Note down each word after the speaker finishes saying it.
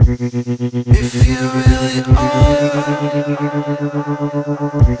If you really are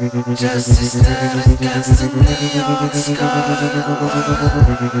just stand against the neon skyline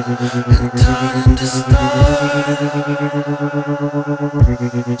and turn into stars,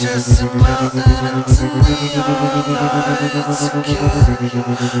 just melt into neon lights, secure,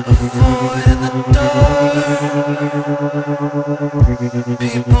 avoiding the dark.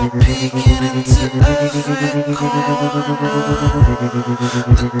 People peeking into every corner,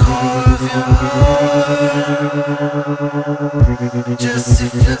 the core of your heart. Just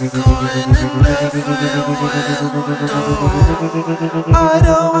if you're going in every window, I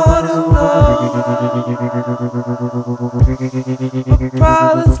don't wanna know my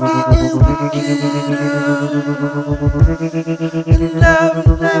problems getting wickeder and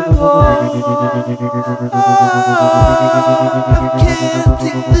everything more. I can't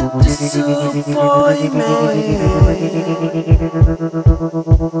take the disappointment.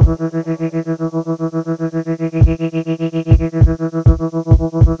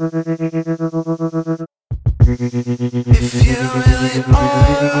 If you really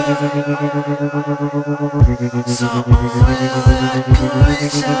are something really that can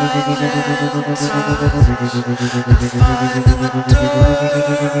reach out and touch and find in the dark,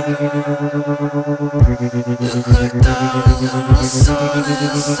 look like diamonds in the sun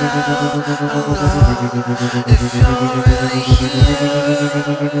inside alive. If you're really here,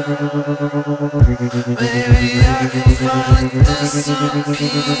 maybe I can finally disappear.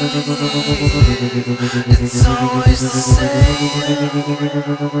 It's always the same.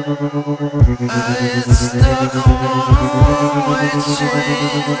 I get stuck on one-way train.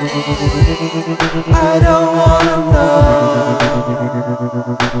 I don't wanna know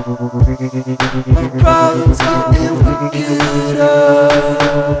my problems getting wickeder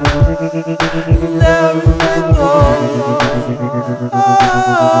and everything more.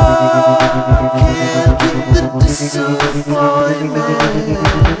 I can't get the disappointment.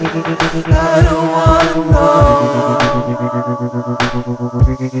 I don't wanna know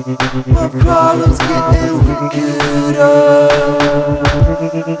my problems getting wickeder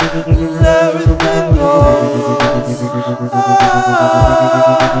and everything goes. I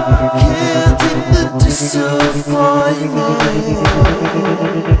can't take the disappointment.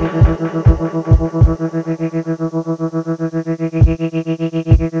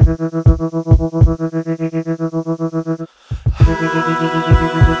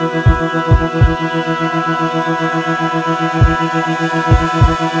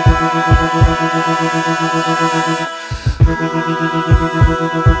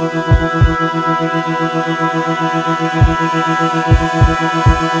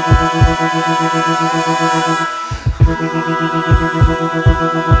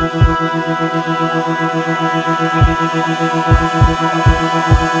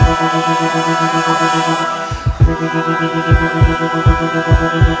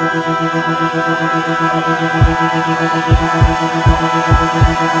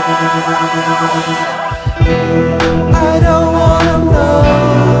 I don't wanna know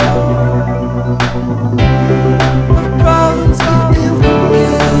my problems getting wickeder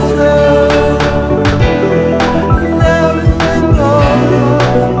and everything goes. I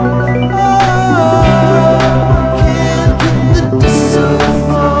can't get the disappointment.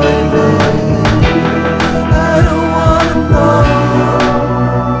 I don't wanna know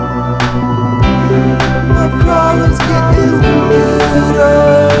my problems getting wickeder.